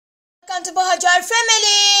welcome to Bahajar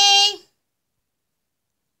family.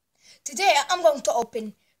 Today I'm going to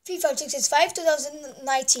open fifa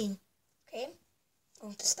 2019. Okay, I'm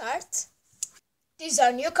going to start. These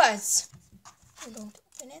are new cards. I'm going to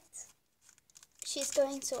open it. She's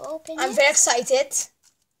going to open it. I'm very excited.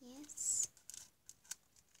 Yes.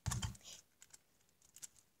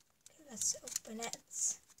 Let's open it.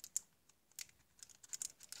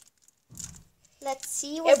 Let's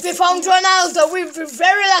see If what's we found Ronaldo, we'd be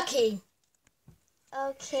very lucky.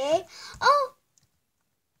 Okay. Oh,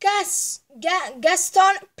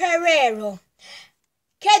 Gaston Pereiro.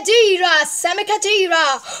 Kadira, Sammy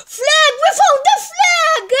Kadira. Flag! We found the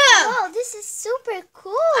flag! wow, this is super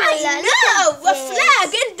cool. I know! A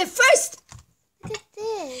flag in the first. Look at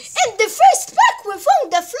this. In the first pack, we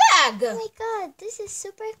found the flag. Oh my god, this is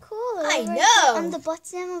super cool. I Over know. On the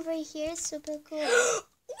bottom over here is super cool.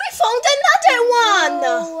 We found another one.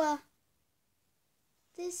 Wow.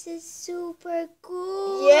 This is super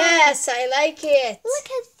cool. Yes, I like it. Look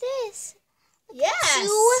at this. Yes.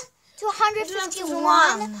 251.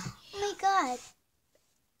 251. Oh my god.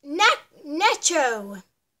 Nacho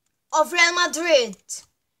of Real Madrid.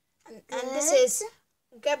 And this is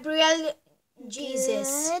Gabriel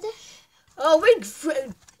Jesus. Good. Oh,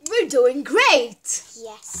 we're doing great.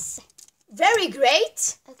 Yes. Very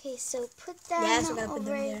great. Okay, so put them Yes, we're gonna put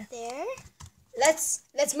over them there.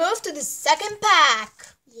 Let's move to the second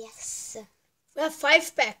pack. Yes. We have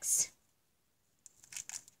 5 packs.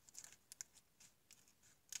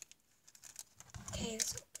 Okay,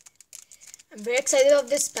 let's open it. I'm very excited of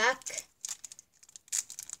this pack.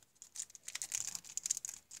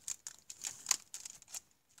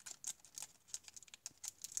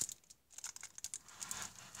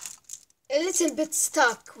 A little bit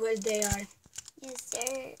stuck where they are. Yes,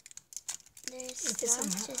 there's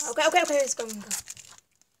stuff. Okay, let's go.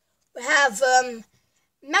 We have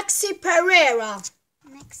Maxi Pereira.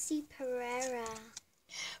 Maxi Pereira.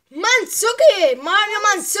 Mario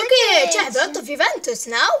Mandzukic. ċeħdot of Juventus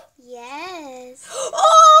now. Yes.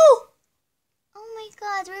 Oh! Oh my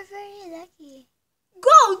god, we're very lucky.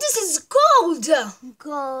 Gold! This is gold!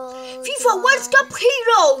 Gold. FIFA World Cup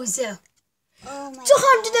Heroes! Oh my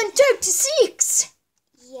 236! god.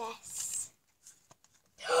 Yes.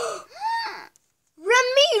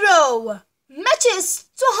 Ramiro! Matches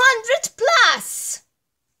 200 plus!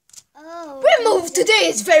 Oh. We moved today,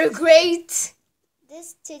 it's very great!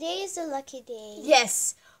 Today is a lucky day.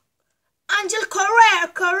 Yes. Angel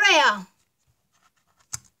Correa.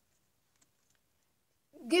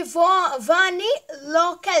 Giovanni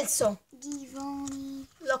Lo Celso.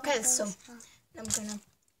 I'm gonna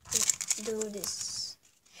do this.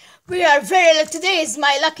 We are very lucky. Today is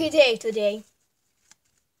my lucky day today.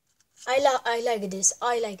 I like this.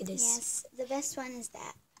 Yes, the best one is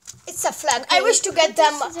that. It's a flag. Okay, I wish to get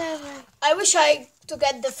them. I wish to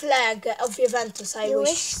get the flag of Juventus. You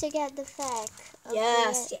wish to get the flag of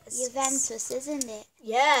yes. Juventus, isn't it?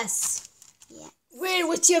 Yes. Yeah. We're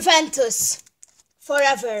with Juventus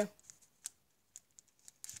forever.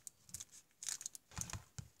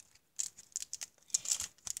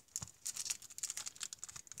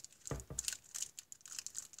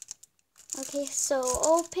 Okay, so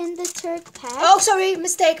open the third pack. Oh, sorry,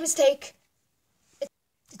 mistake.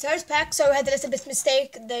 The third pack, so we had a little bit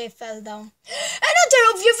mistake. They fell down. Another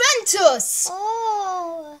of Juventus.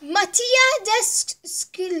 Oh. Mattia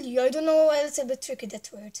Deschilio. I don't know. It's a bit tricky that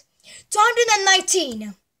word.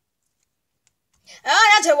 219.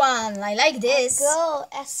 Another one. I like this. Go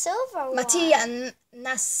a silver one. Mattia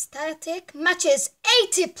Nastatic matches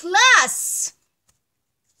 80 plus.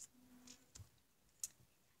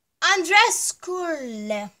 Andres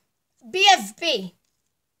Kurle, BFB,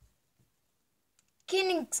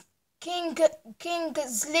 Kingsley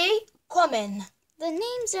Coman. The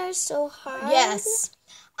names are so hard. Yes.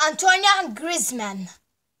 Antonia Griezmann.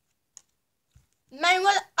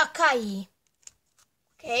 Manuel Akai.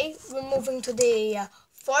 Okay, we're moving to the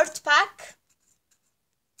fourth pack.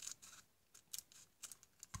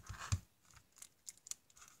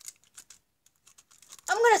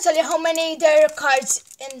 I'm gonna tell you how many there are cards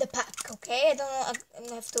in the pack, okay? I don't know,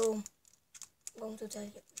 I'm going to tell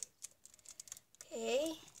you.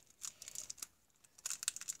 Okay.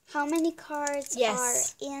 How many cards Yes.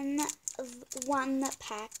 are in one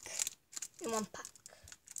pack? In one pack.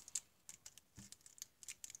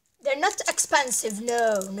 They're not expensive,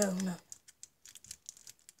 no.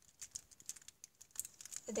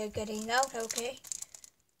 They're getting out, okay.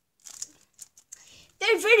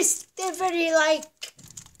 They're very like.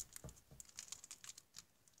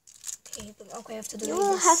 Okay, I have to do You this.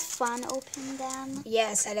 will have fun opening them.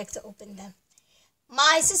 Yes, I like to open them.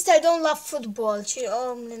 My sister don't love football. She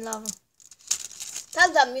only love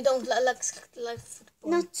Tell them you don't like football.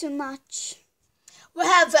 Not too much. We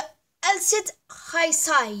have Elsit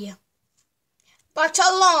Khaisai,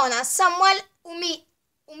 Barcelona, Samuel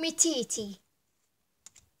Umititi.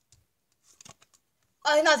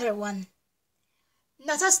 Another one.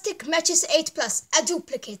 Natastic matches 8+, a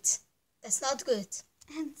duplicate. That's not good.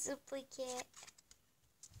 Duplicate.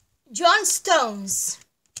 John Stones,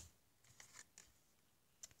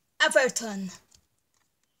 Everton,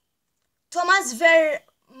 Thomas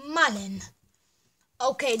Vermaelen.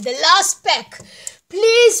 Okay, the last pack.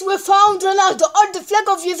 Please, we found Ronaldo or the flag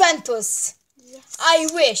of Juventus. Yes. I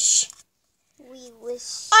wish. We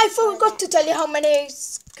wish. I forgot to tell you how many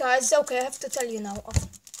cards. Okay, I have to tell you now.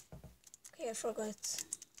 Okay, I forgot.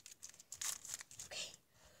 Okay,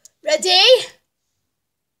 ready?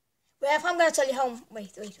 I'm gonna tell you how.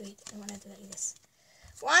 Wait. I wanna tell you this.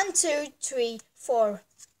 1, 2, 3, 4.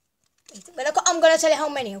 Wait, I'm gonna tell you how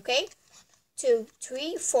many. Okay. 2,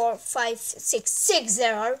 3, 4, 5, 6. 6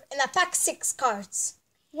 there are in a pack. 6 cards.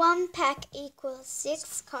 1 pack equals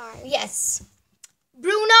 6 cards. Yes.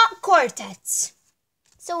 Bruno Quartet.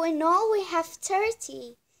 So in all we have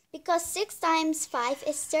 30 because 6 times 5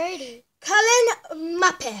 is 30. Kylian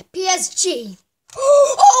Mbappe, PSG.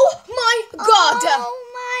 Oh my God! Oh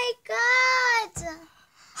my God!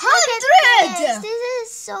 100! This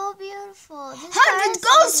is so beautiful. 100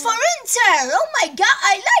 goals for Inter! Oh my God,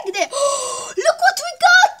 I like it! Look what we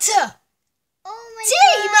got! Oh my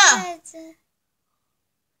Team! God!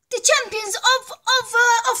 The champions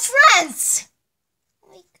of France! Oh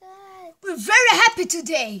my God! We're very happy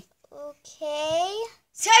today. Okay.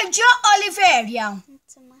 Sergio Oliveira.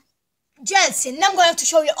 Jelsin, now I'm going to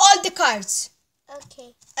show you all the cards.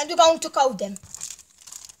 Okay. And we're going to count them.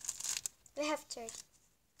 We have 30.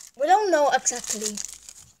 We don't know exactly.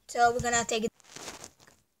 So we're gonna take it.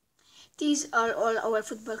 These are all our my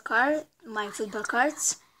football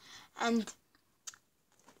cards. And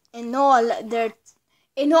in all there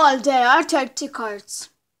are 30 cards.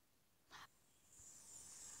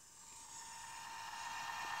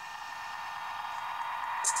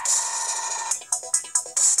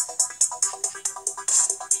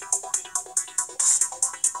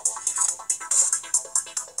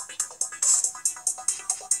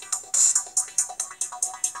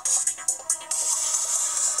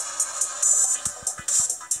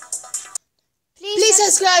 Please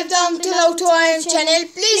subscribe down below to our channel.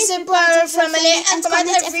 Please support our family and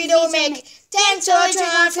comment every video we make. Thanks for watching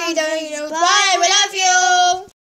our video. Bye. We love you.